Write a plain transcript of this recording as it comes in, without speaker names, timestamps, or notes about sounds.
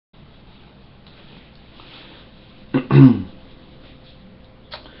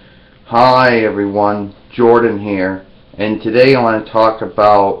Hi everyone, Jordan here, and today I want to talk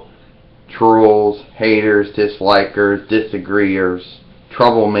about trolls, haters, dislikers, disagreeers,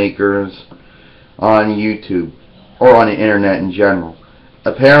 troublemakers on YouTube, or on the internet in general.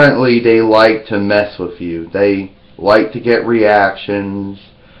 Apparently they like to mess with you. They like to get reactions.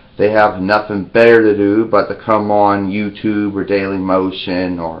 They have nothing better to do but to come on YouTube or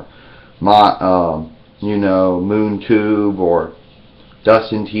Dailymotion or MoonTube or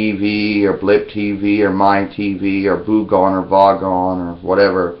Dustin TV or Blip TV or My TV or Boogon or Vogon or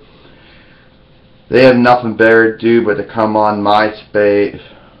whatever. They have nothing better to do but to come on MySpace,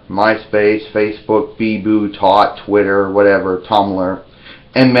 Facebook, Bebo, Tot, Twitter, whatever, Tumblr,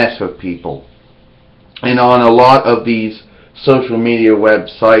 and mess with people. And on a lot of these social media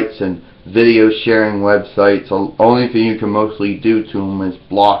websites and video sharing websites, the only thing you can mostly do to them is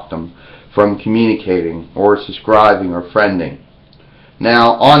block them from communicating or subscribing or friending.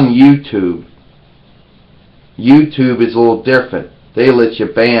 Now on YouTube is a little different. They let you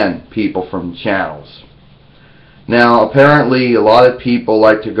ban people from channels. Now apparently a lot of people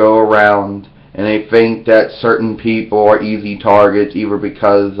like to go around and they think that certain people are easy targets either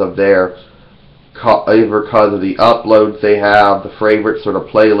because of the uploads they have, the favorites or the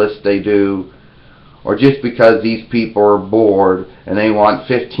playlists they do, or just because these people are bored and they want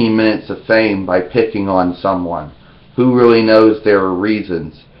 15 minutes of fame by picking on someone. Who really knows their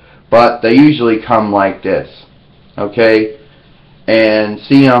reasons? But they usually come like this, okay? And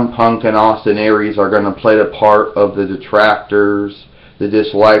CM Punk and Austin Aries are going to play the part of the detractors, the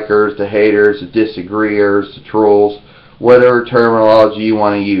dislikers, the haters, the disagreeers, the trolls, whatever terminology you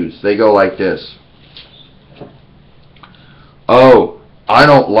want to use. They go like this. Oh, I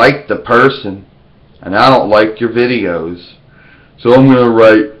don't like the person, and I don't like your videos, so I'm going to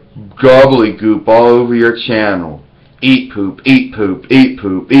write gobbledygook all over your channel. Eat poop, eat poop, eat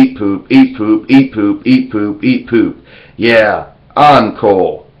poop, eat poop, eat poop, eat poop, eat poop, eat poop. Yeah, I'm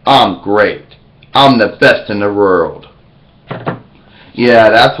cool. I'm great. I'm the best in the world. Yeah,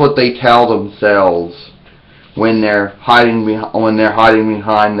 that's what they tell themselves when they're hiding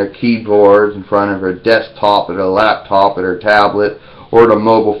behind their keyboards in front of their desktop or their laptop or their tablet or their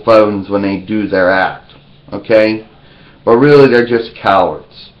mobile phones when they do their act. Okay? But really they're just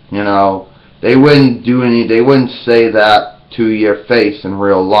cowards, you know. They wouldn't say that to your face in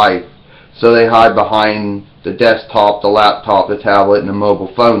real life. So they hide behind the desktop, the laptop, the tablet, and the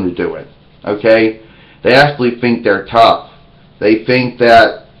mobile phone to do it. Okay? They actually think they're tough. They think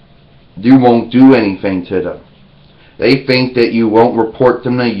that you won't do anything to them. They think that you won't report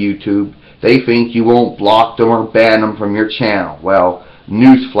them to YouTube. They think you won't block them or ban them from your channel. Well,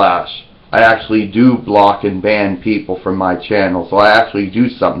 newsflash. I actually do block and ban people from my channel, so I actually do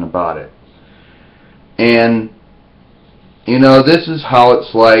something about it. And you know, this is how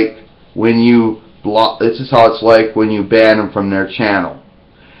it's like when you ban them from their channel.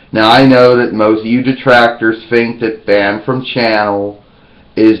 Now I know that most of you detractors think that ban from channel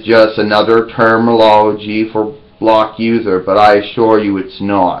is just another terminology for block user, but I assure you it's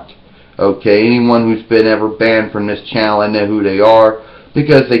not. Okay, anyone who's been ever banned from this channel, I know who they are,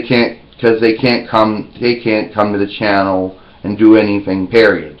 because they can't come to the channel and do anything,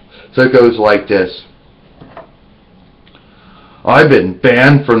 period. So it goes like this. I've been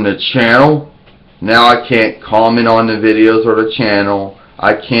banned from the channel. Now I can't comment on the videos or the channel.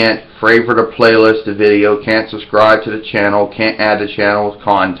 I can't favorite a playlist of video, can't subscribe to the channel, can't add the channel with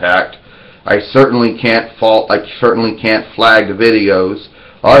contact. I certainly can't flag the videos.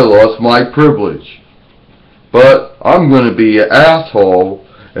 I lost my privilege. But I'm going to be an asshole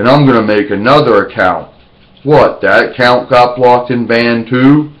and I'm going to make another account. What, that account got blocked and banned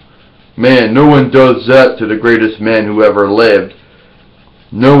too? Man, no one does that to the greatest man who ever lived.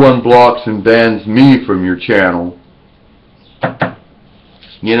 No one blocks and bans me from your channel.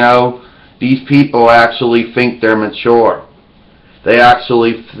 You know, these people actually think they're mature. They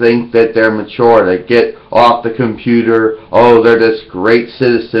actually think that they're mature. They get off the computer, oh, they're this great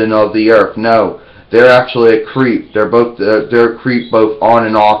citizen of the earth. No, they're actually a creep. They're a creep both on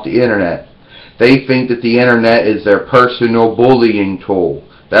and off the internet. They think that the internet is their personal bullying tool.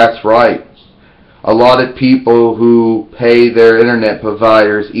 That's right. A lot of people who pay their internet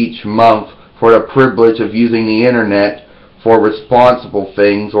providers each month for the privilege of using the internet for responsible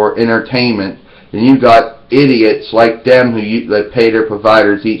things or entertainment, then you got idiots like them that pay their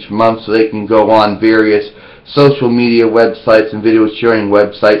providers each month so they can go on various social media websites and video sharing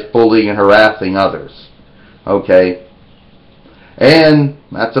websites bullying and harassing others. Okay? And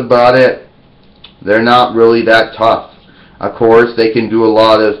that's about it. They're not really that tough. Of course, they can do a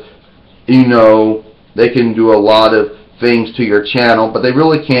lot of, They can do a lot of things to your channel, but they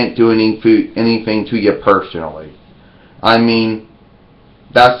really can't do anything to you personally. I mean,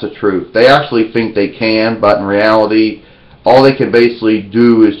 that's the truth. They actually think they can, but in reality, all they can basically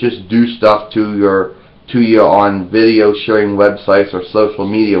do is just do stuff to you on video sharing websites or social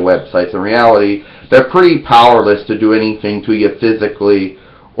media websites. In reality, they're pretty powerless to do anything to you physically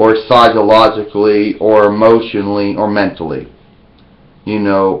or psychologically or emotionally or mentally. You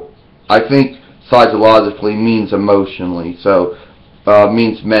know, I think psychologically means emotionally, so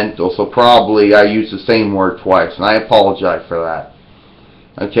means mental, so probably I used the same word twice, and I apologize for that.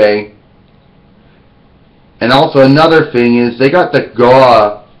 Okay? And also another thing is, they got the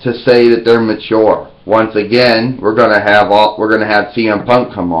gall to say that they're mature. Once again, we're gonna have CM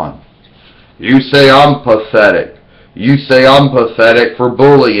Punk come on. You say I'm pathetic. You say I'm pathetic for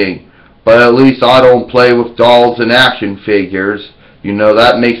bullying, but at least I don't play with dolls and action figures. You know,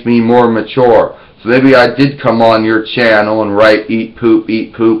 that makes me more mature. So maybe I did come on your channel and write eat poop,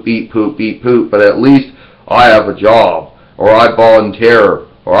 eat poop, eat poop, eat poop, but at least I have a job, or I volunteer,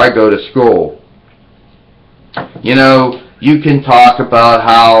 or I go to school. You know, you can talk about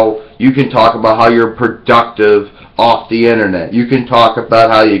how you're productive off the internet. You can talk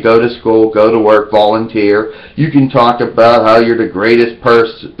about how you go to school, go to work, volunteer. You can talk about how you're the greatest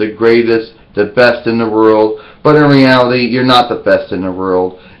person, the best in the world, but in reality, you're not the best in the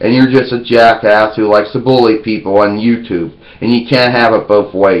world, and you're just a jackass who likes to bully people on YouTube, and you can't have it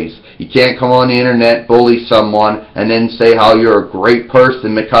both ways. You can't come on the internet, bully someone, and then say how you're a great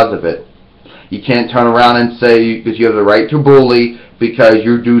person because of it. You can't turn around and say because you have the right to bully because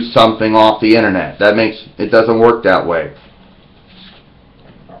you do something off the internet. It doesn't work that way.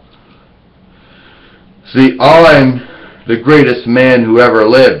 See, I'm the greatest man who ever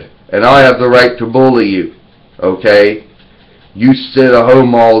lived, and I have the right to bully you, okay? You sit at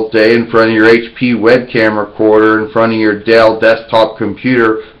home all day in front of your HP webcam recorder, in front of your Dell desktop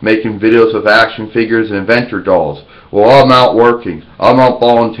computer, making videos of action figures and adventure dolls. Well, I'm out working. I'm out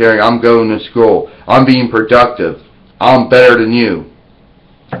volunteering. I'm going to school. I'm being productive. I'm better than you.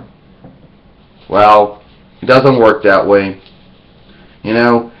 Well, it doesn't work that way. You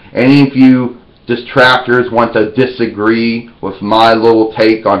know, any of you distractors want to disagree with my little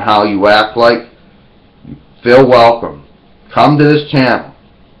take on how you act like, feel welcome. Come to this channel,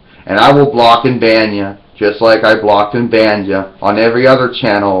 and I will block and ban you, just like I blocked and banned you on every other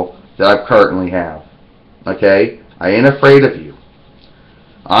channel that I currently have. Okay? I ain't afraid of you.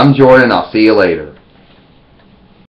 I'm Jordan. I'll see you later.